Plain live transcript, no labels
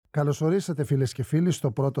Καλώς ορίσατε φίλες και φίλοι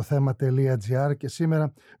στο protothema.gr και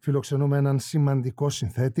σήμερα φιλοξενούμε έναν σημαντικό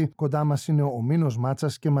συνθέτη. Κοντά μας είναι ο Μίνος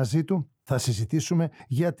Μάτσας και μαζί του θα συζητήσουμε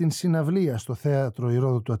για την συναυλία στο θέατρο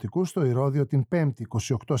Ηρώδειου του Αττικού, στο Ηρώδειο, την Πέμπτη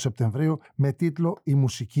 28 Σεπτεμβρίου, με τίτλο «Η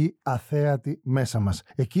μουσική αθέατη μέσα μας».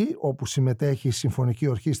 Εκεί όπου συμμετέχει η Συμφωνική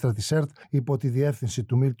Ορχήστρα της ΕΡΤ υπό τη διεύθυνση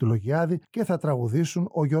του Μίλτου Λογιάδη και θα τραγουδήσουν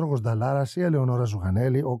ο Γιώργος Νταλάρας, η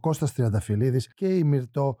Ζουγανέλη, ο Κ.Τριανταφυλλίδης και η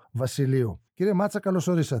Μ.Βασιλείου. Κύριε Μάτσα, καλώς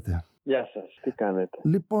ορίσατε. Γεια σας, τι κάνετε?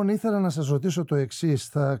 Λοιπόν, ήθελα να σας ρωτήσω το εξής.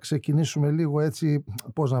 Θα ξεκινήσουμε λίγο έτσι,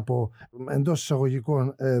 πώς να πω, εντός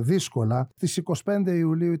εισαγωγικών δύσκολα. Στις 25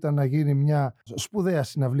 Ιουλίου ήταν να γίνει μια σπουδαία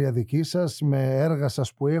συναυλία δική σας με έργα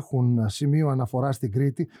σας που έχουν σημείο αναφορά στην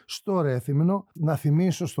Κρήτη, στο Ρέθυμνο. Να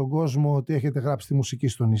θυμίσω στον κόσμο ότι έχετε γράψει τη μουσική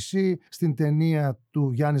στο νησί, στην ταινία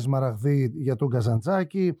του Γιάννη Σμαραγδί για τον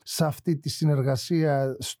Καζαντζάκη, σε αυτή τη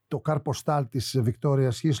συνεργασία στο Καρποστάλ της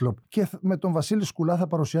Βικτόριας Χίσλοπ και με τον Βασίλη Σκουλά θα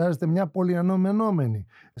παρουσιάζεται μια πολυαναμενόμενη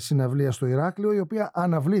συναυλία στο Ηράκλειο, η οποία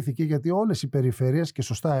αναβλήθηκε γιατί όλες οι περιφέρειες, και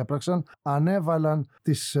σωστά έπραξαν, ανέβαλαν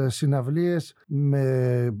τις συναυλίες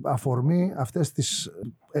με αφορμή αυτές τις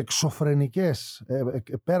εξωφρενικές,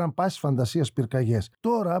 πέραν πάσης φαντασίας πυρκαγιές.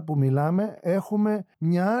 Τώρα που μιλάμε έχουμε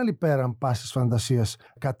μια άλλη πέραν πάσης φαντασίας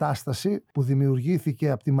κατάσταση που δημιουργήθηκε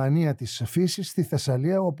από τη μανία της φύσης στη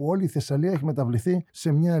Θεσσαλία, όπου όλη η Θεσσαλία έχει μεταβληθεί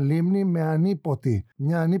σε μια λίμνη με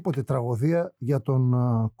μια ανίποτη τραγωδία για τον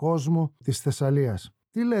κόσμο της Θεσσαλίας.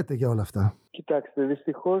 Τι λέτε για όλα αυτά? Κοιτάξτε,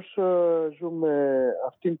 δυστυχώς ζούμε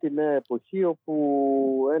αυτήν τη νέα εποχή όπου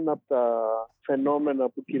ένα από τα φαινόμενα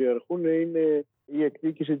που κυριαρχούν είναι η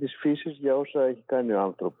εκδίκηση της φύσης για όσα έχει κάνει ο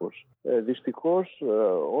άνθρωπος. Δυστυχώς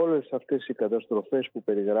όλες αυτές οι καταστροφές που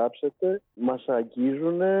περιγράψετε μας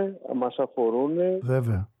αγγίζουν, μας αφορούν.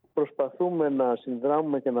 Βέβαια. Προσπαθούμε να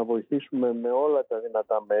συνδράμουμε και να βοηθήσουμε με όλα τα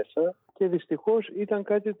δυνατά μέσα και δυστυχώς ήταν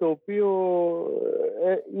κάτι το οποίο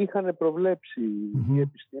είχαν προβλέψει οι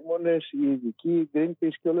επιστήμονες, οι ειδικοί, η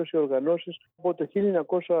Greenpeace και όλες οι οργανώσεις από το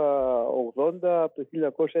 1980, από το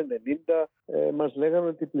 1990 μας λέγανε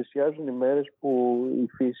ότι πλησιάζουν οι μέρες που η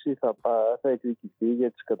φύση θα εκδικηθεί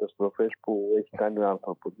για τις καταστροφές που έχει κάνει ο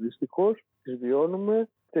άνθρωπος. Δυστυχώς τις βιώνουμε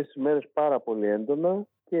αυτές τις μέρες πάρα πολύ έντονα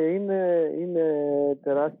και είναι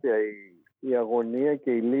τεράστια η αγωνία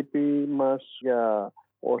και η λύπη μας για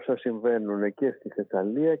όσα συμβαίνουν και στη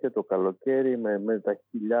Θεσσαλία και το καλοκαίρι με τα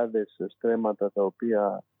χιλιάδες στρέμματα τα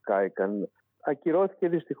οποία κάηκαν. Ακυρώθηκε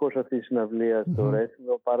δυστυχώς αυτή η συναυλία στο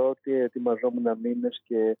Ρέθυμνο, παρότι ετοιμαζόμουν μήνες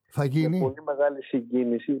και με πολύ μεγάλη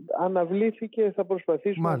συγκίνηση. Αναβλήθηκε, θα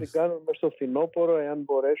προσπαθήσουμε να την κάνουμε στο φθινόπωρο εάν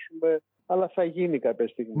μπορέσουμε, αλλά θα γίνει κάποια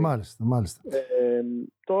στιγμή. Μάλιστα.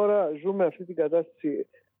 Τώρα ζούμε αυτή την κατάσταση,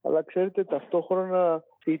 αλλά ξέρετε ταυτόχρονα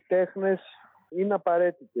οι τέχνες είναι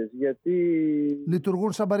απαραίτητες γιατί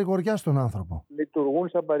λειτουργούν σαν παρηγοριά στον άνθρωπο.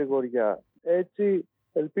 Έτσι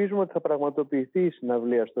ελπίζουμε ότι θα πραγματοποιηθεί η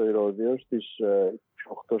συναυλία στο Ηρώδειο στις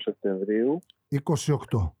 28 Σεπτεμβρίου.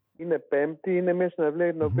 28. Είναι Πέμπτη, είναι μια συναυλία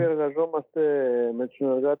για την οποία εργαζόμαστε με τους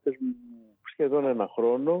συνεργάτες σχεδόν ένα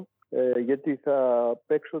χρόνο, γιατί θα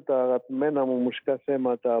παίξω τα αγαπημένα μου μουσικά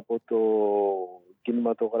θέματα από το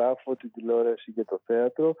κινηματογράφο, την τηλεόραση και το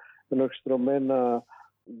θέατρο, ενορχιστρωμένα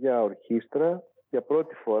για ορχήστρα για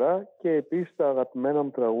πρώτη φορά και επίσης τα αγαπημένα μου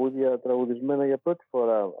τραγούδια τραγουδισμένα για πρώτη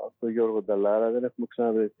φορά από τον Γιώργο Νταλάρα, δεν έχουμε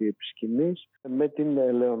ξαναβρεθεί επί σκηνής, με την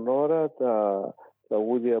Ελεονόρα, τα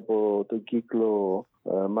τραγούδια από τον κύκλο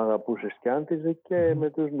 «Μ' αγαπούσες κι άντιζε» και με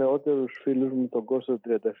τους νεότερους φίλους μου, τον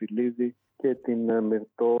Κ.Τριανταφυλλίδη και την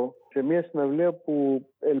Μυρτώ, σε μια συναυλία που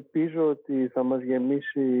ελπίζω ότι θα μας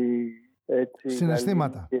γεμίσει έτσι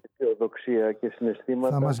συναισθήματα και αισιοδοξία και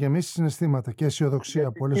συναισθήματα. Θα μας γεμίσει συναισθήματα και αισιοδοξία.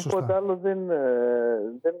 Γιατί πολύ σωστά. Τίποτα άλλο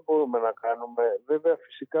δεν μπορούμε να κάνουμε. Βέβαια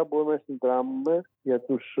φυσικά μπορούμε να συνδράμουμε για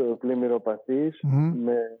τους πλημμυροπαθείς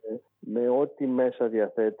με ό,τι μέσα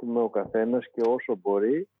διαθέτουμε ο καθένας και όσο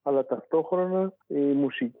μπορεί, αλλά ταυτόχρονα η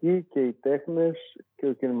μουσική και οι τέχνες και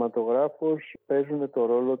ο κινηματογράφος παίζουν το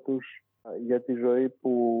ρόλο τους για τη ζωή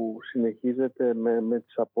που συνεχίζεται με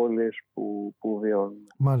τις απώλειες που βιώνουμε.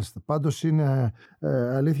 Μάλιστα. Πάντως είναι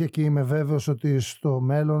αλήθεια και είμαι βέβαιος ότι στο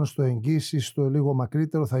μέλλον, στο εγγύς, στο λίγο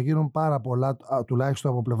μακρύτερο θα γίνουν πάρα πολλά,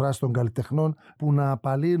 τουλάχιστον από πλευράς των καλλιτεχνών, που να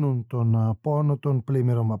απαλύνουν τον πόνο των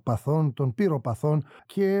πλημμυροπαθών, των πυροπαθών.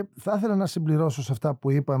 Και θα ήθελα να συμπληρώσω σε αυτά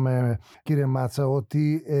που είπαμε, κύριε Μάτσα,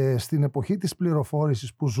 ότι στην εποχή της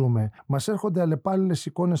πληροφόρησης που ζούμε μας έρχονται αλλεπάλληλες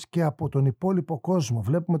εικόνες και από τον υπόλοιπο κόσμο.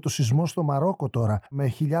 Βλέπουμε το σεισμό στο Μαρόκο τώρα, με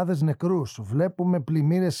χιλιάδες νεκρούς. Βλέπουμε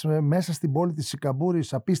πλημμύρες μέσα στην πόλη της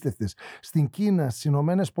Σικαμπούρης, απίστευτες. Στην Κίνα, στις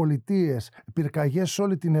Ηνωμένες Πολιτείες, πυρκαγιές σε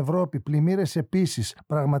όλη την Ευρώπη, πλημμύρες επίσης.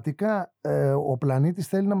 Πραγματικά ο πλανήτης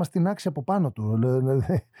θέλει να μας τινάξει από πάνω του.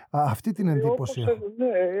 Αυτή την εντύπωση έχω. Ναι,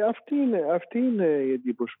 αυτή είναι η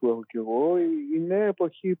εντύπωση που έχω κι εγώ. Η νέα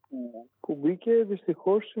εποχή που μπήκε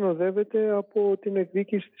δυστυχώς συνοδεύεται από την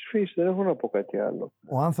εκδίκηση της φύσης. Δεν έχω να πω κάτι άλλο.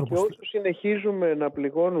 Και όσο συνεχίζουμε να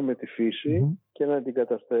πληγώνουμε τη φύση και να την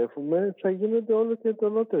καταστρέφουμε, θα γίνονται όλο και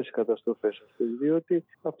εντονότερες οι καταστροφές αυτές. Διότι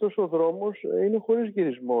αυτός ο δρόμος είναι χωρίς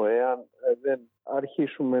γυρισμό εάν δεν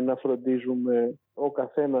αρχίσουμε να φροντίζουμε ο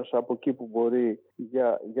καθένας από εκεί που μπορεί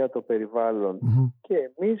για το περιβάλλον και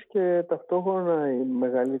εμείς και ταυτόχρονα οι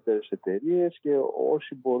μεγαλύτερες εταιρείες και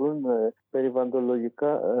όσοι μπορούν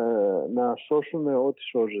περιβαλλοντολογικά να σώσουν ό,τι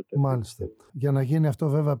σώζεται. Μάλιστα. Για να γίνει αυτό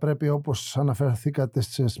βέβαια πρέπει, όπως αναφερθήκατε,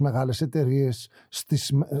 στις μεγάλες εταιρείες,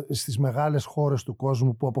 στις μεγάλες χώρες του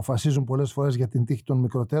κόσμου που αποφασίζουν πολλές φορές για την τύχη των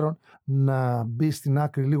μικροτέρων, να μπει στην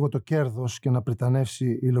άκρη λίγο το κέρδος και να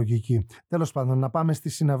πριτανεύσει η λογική. Τέλος πάντων, να πάμε στη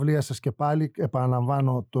συναυλία σας και πάλι.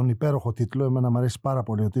 Επαναλαμβάνω τον υπέροχο τίτλο. Εμένα μου αρέσει πάρα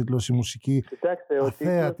πολύ ο τίτλος, η μουσική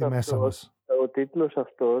αθέατη μέσα μας. Ο τίτλος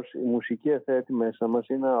αυτός, η μουσική αθέατη μέσα μας,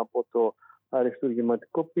 είναι από το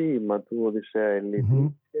αριστουργηματικό ποίημα του Οδυσσέα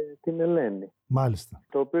Ελίτη και την Ελένη. Μάλιστα.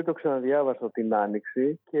 Το οποίο το ξαναδιάβασα την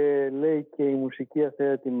Άνοιξη και λέει και η μουσική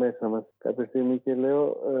αθέατη μέσα μας κάποια στιγμή και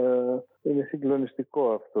λέω είναι συγκλονιστικό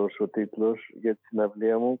αυτός ο τίτλος για τη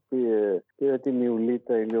συναυλία μου. Πήρα την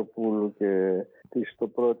Ιουλίτα Ηλιοπούλου και της το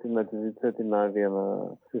πρότεινα, τη ζήτησα την άδεια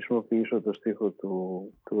να χρησιμοποιήσω το στίχο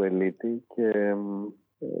του Ελίτη και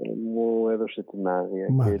μου έδωσε την άδεια.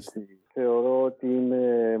 Και έτσι θεωρώ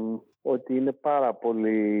ότι είναι πάρα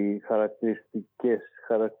πολύ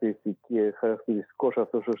χαρακτηριστικός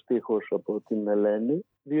αυτός ο στίχος από την Ελένη,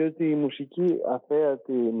 διότι η μουσική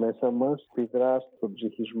αθέατη μέσα μας επιδρά στον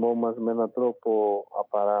ψυχισμό μας με έναν τρόπο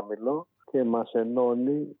απαράμιλο και μας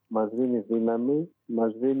ενώνει, μας δίνει δύναμη,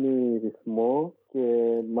 μας δίνει ρυθμό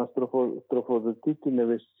και μας τροφοδοτεί την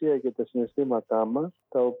ευαισθησία και τα συναισθήματά μας,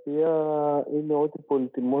 τα οποία είναι ό,τι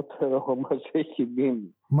πολυτιμότερο μας έχει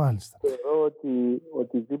μείνει. Μάλιστα. Θεωρώ ότι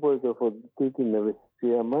οτιδήποτε τροφοδοτεί την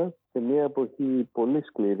ευαισθησία μας σε μια εποχή πολύ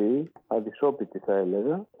σκληρή, αδυσόπιτη θα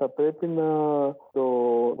έλεγα, θα πρέπει να το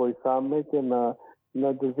βοηθάμε και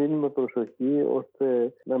να του δίνουμε προσοχή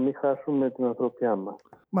ώστε να μην χάσουμε την ανθρωπιά μας.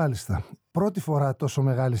 Μάλιστα. Πρώτη φορά τόσο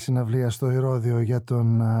μεγάλη συναυλία στο Ηρώδειο για τον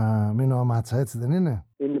Μίνω Μάτσα, έτσι δεν είναι?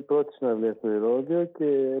 Είναι η πρώτη συναυλία στο Ηρώδειο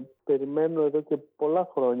και περιμένω εδώ και πολλά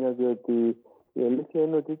χρόνια, διότι η αλήθεια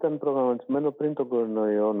είναι ότι ήταν προγραμματισμένο πριν τον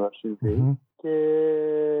κορονοϊό να συμβεί και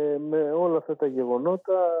με όλα αυτά τα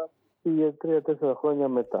γεγονότα πήγε 3-4 χρόνια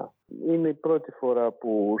μετά. Είναι η πρώτη φορά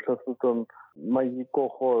που σε αυτόν τον μαγικό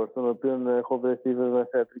χώρο, στον οποίο έχω βρεθεί με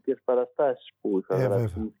θεατρικές παραστάσεις που είχα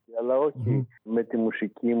γράψει, αλλά όχι με τη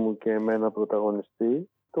μουσική μου και με ένα πρωταγωνιστή.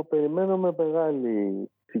 Το περιμένω με μεγάλη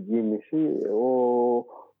συγκίνηση.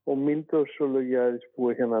 Ο Μίλτος ο Λογιάδης που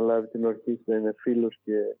έχει αναλάβει την ορχήστρα είναι φίλος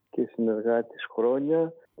και συνεργάτης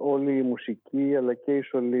χρόνια. Όλη η μουσική αλλά και οι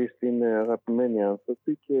σολίστοι είναι αγαπημένοι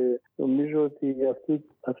άνθρωποι και νομίζω ότι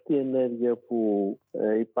αυτή η ενέργεια που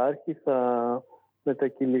υπάρχει θα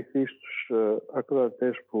μετακυληθεί στους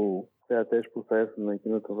θεατές που θα έρθουν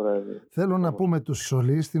εκείνο το βράδυ. Θέλω να πούμε τους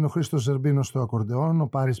σολίστ. Είναι ο Χρήστος Ζερμπίνος στο ακορντεόν, ο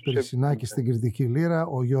Πάρης Περισσινάκης στην κριτική λύρα,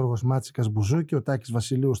 ο Γιώργος Μάτσικας μπουζούκι, ο Τάκης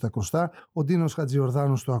Βασιλείου στα κρουστά, ο Ντίνος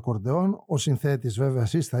Χατζιορδάνου στο ακορντεόν, ο συνθέτης βέβαια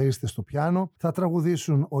εσείς θα είστε στο πιάνο. Θα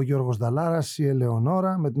τραγουδήσουν ο Γιώργος Νταλάρας, η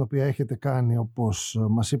Ελεονόρα, με την οποία έχετε κάνει, όπως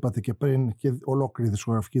μας είπατε και πριν, και ολόκληρη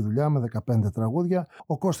δισκογραφική δουλειά με 15 τραγούδια.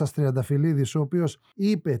 Ο Κώστας Κ.Τριανταφυλλίδης, ο οποίος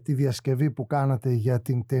είπε τη διασκευή που κάνατε για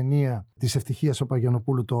την ταινία της Ευτυχίας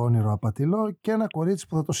Παπαγιαννοπούλου, το όνειρο απατηλό, και ένα κορίτσι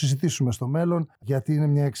που θα το συζητήσουμε στο μέλλον γιατί είναι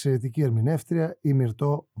μια εξαιρετική ερμηνεύτρια, η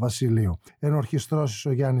Μίρτου Βασιλείου. Ενορχιστρώσεις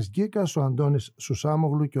ο Γιάννης Γκίκας, ο Αντώνης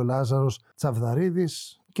Σουσάμογλου και ο Λάζαρος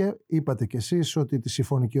Τσαβδαρίδης, και είπατε κι εσείς ότι τη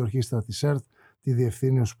Συμφωνική Ορχήστρα της ΕΡΤ τη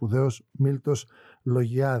διευθύνει ο σπουδαίος Μίλτος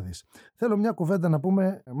Λογιάδης. Θέλω μια κουβέντα να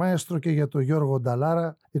πούμε, μαέστρο, και για τον Γιώργο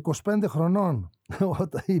Νταλάρα, 25 χρονών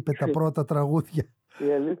όταν είπε τα πρώτα τραγούδια.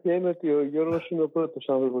 Η αλήθεια είναι ότι ο Γιώργος είναι ο πρώτος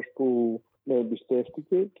άνθρωπος που με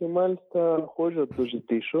εμπιστεύτηκε και μάλιστα χωρίς να το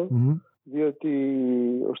ζητήσω, διότι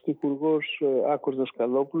ο στιχουργός Άκος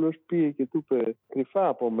Δασκαλόπουλος πήγε και του είπε κρυφά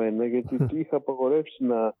από μένα, γιατί του είχα απαγορεύσει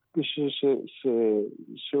να πει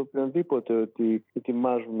σε οποιονδήποτε ότι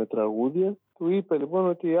ετοιμάζουμε τραγούδια. Του είπε λοιπόν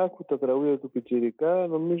ότι άκου τα τραγούδια του πιτσιρικά,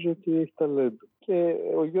 νομίζω ότι έχει ταλέντο. Και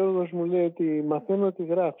ο Γιώργος μου λέει ότι μαθαίνω ότι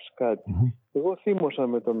γράφεις κάτι. Εγώ θύμωσα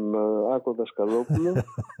με τον Άκο Δασκαλόπουλο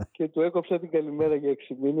και του έκοψα την καλημέρα για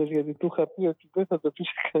 6 μήνες, γιατί του είχα πει ότι δεν θα το πεις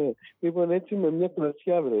κανένα. Λοιπόν, έτσι με μια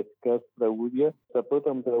κλατσιά βρέθηκα στα τραγούδια. Τα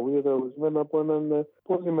πρώτα μου τραγούδια τραγουδισμένα από έναν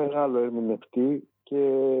πολύ μεγάλο ερμηνευτή και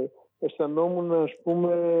αισθανόμουν, ας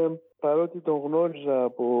πούμε, παρότι τον γνώριζα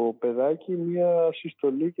από παιδάκι, μια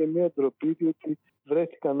συστολή και μια ντροπή, διότι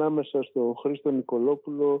βρέθηκα ανάμεσα στο Χρήστο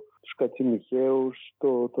Νικολόπουλο, τους Κατσιμιχαίους,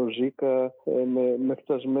 το Ζήκα, με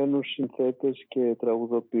φτασμένους συνθέτες και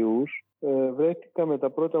τραγουδοποιούς. Βρέθηκα με τα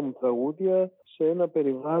πρώτα μου τραγούδια σε ένα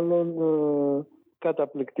περιβάλλον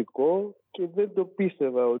καταπληκτικό και δεν το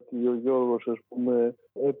πίστευα ότι ο Γιώργος, ας πούμε,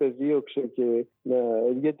 επεδίωξε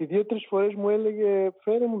γιατί 2-3 φορές μου έλεγε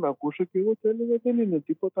φέρε μου να ακούσω και εγώ του έλεγα δεν είναι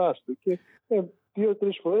τίποτα, άστο. Και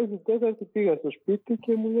 2-3 φορές, την τέταρτη πήγα στο σπίτι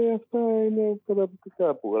και μου λέει αυτά είναι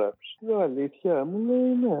καταπληκτικά που γράφεις. Λέω αλήθεια, μου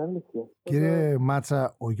λέει ναι, αλήθεια. Κύριε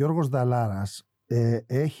Μάτσα, ο Γιώργος Νταλάρας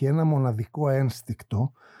έχει ένα μοναδικό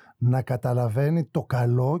ένστικτο να καταλαβαίνει το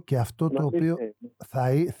καλό και αυτό το οποίο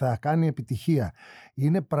θα κάνει επιτυχία.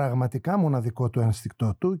 Είναι πραγματικά μοναδικό το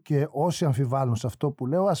ένστικτο του και όσοι αμφιβάλλουν σε αυτό που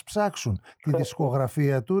λέω ας ψάξουν τη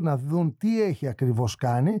δισκογραφία του να δουν τι έχει ακριβώς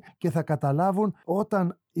κάνει και θα καταλάβουν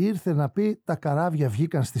όταν ήρθε να πει τα καράβια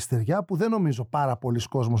βγήκαν στη στεριά, που δεν νομίζω πάρα πολλοί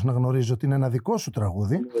κόσμος να γνωρίζει ότι είναι ένα δικό σου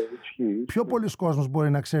τραγούδι. Πιο πολλοί κόσμος μπορεί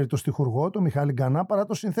να ξέρει το στιχουργό, το Μιχ.Γκανά, παρά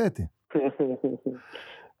το συνθέτη.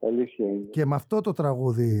 Αλήθεια είναι. Και με αυτό το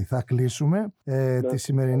τραγούδι θα κλείσουμε τη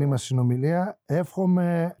σημερινή μας συνομιλία.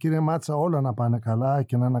 Εύχομαι, κύριε Μάτσα, όλα να πάνε καλά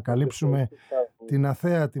και να ανακαλύψουμε την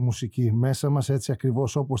αθέατη μουσική μέσα μας, έτσι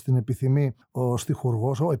ακριβώς όπως την επιθυμεί ο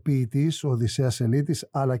στιχουργός, ο ποιητής, ο Οδυσσέας Ελίτης,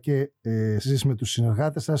 αλλά και εσείς με τους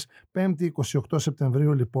συνεργάτες σας. Πέμπτη 28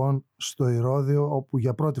 Σεπτεμβρίου λοιπόν στο Ηρώδειο, όπου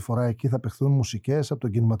για πρώτη φορά εκεί θα παιχθούν μουσικές από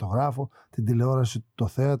τον κινηματογράφο, την τηλεόραση, το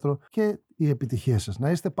θέατρο και οι επιτυχίες σας.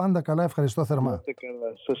 Να είστε πάντα καλά, ευχαριστώ θερμά. Να είστε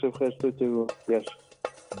καλά, σας ευχαριστώ και εγώ. Γεια σας.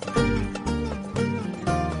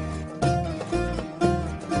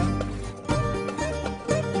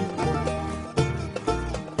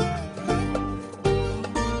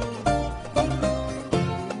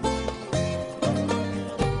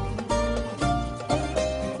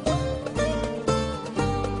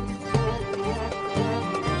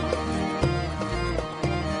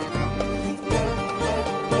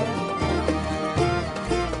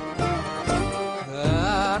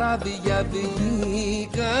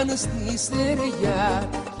 Βγήκαν στη στεριά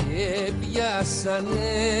και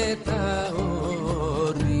πιάσανε τα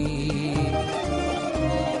όρη.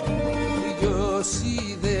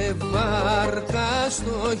 Λιώσιδε βάρκα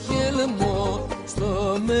στο χελμό,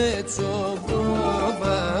 στο μέτσοβο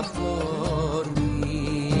βαπόρι.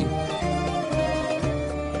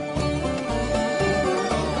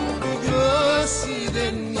 Λιώσιδε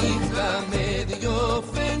νύχτα με 2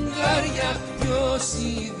 φεγγάρια,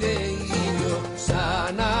 λιώσιδε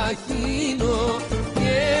σαν αχίνο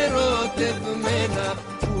και ερωτευμένα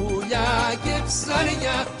πουλιά και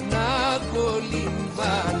ψάρια να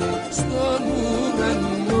κολυμβάνε στον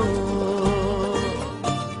ουρανό.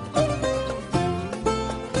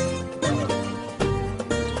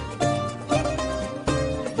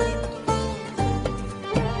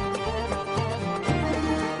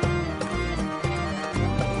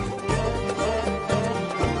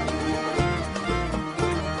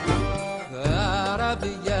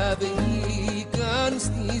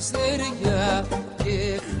 Στεριά και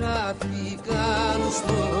χάθηκαν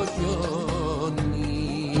στο χιόνι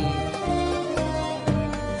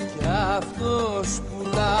κι αυτός που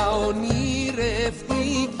τα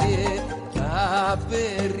ονειρευτήκε τα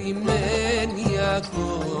περιμένει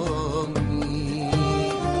ακόμη.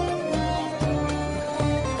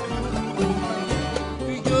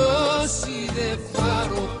 Λιώσιδε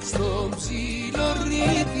φάρο στον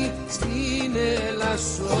ψιλορρίτη στην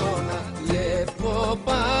Ελασσόνα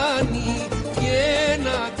λευκοπάνι και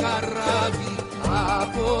ένα καράβι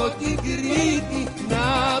από την Κρήτη να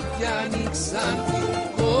πιάνει Ξάνθη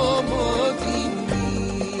Κομοτηνή.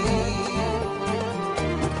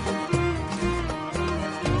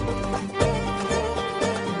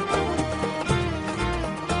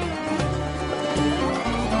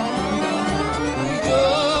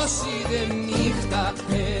 Λιώσιδε νύχτα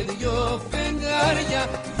με 2 φεγγάρια,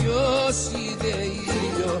 λιώσιδε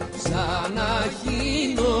ήλιο σαν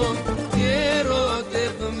αχίνο και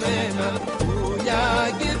ερωτευμένα πουλιά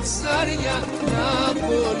και ψάρια να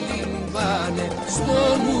κολυμβάνε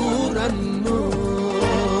στον ουρανό.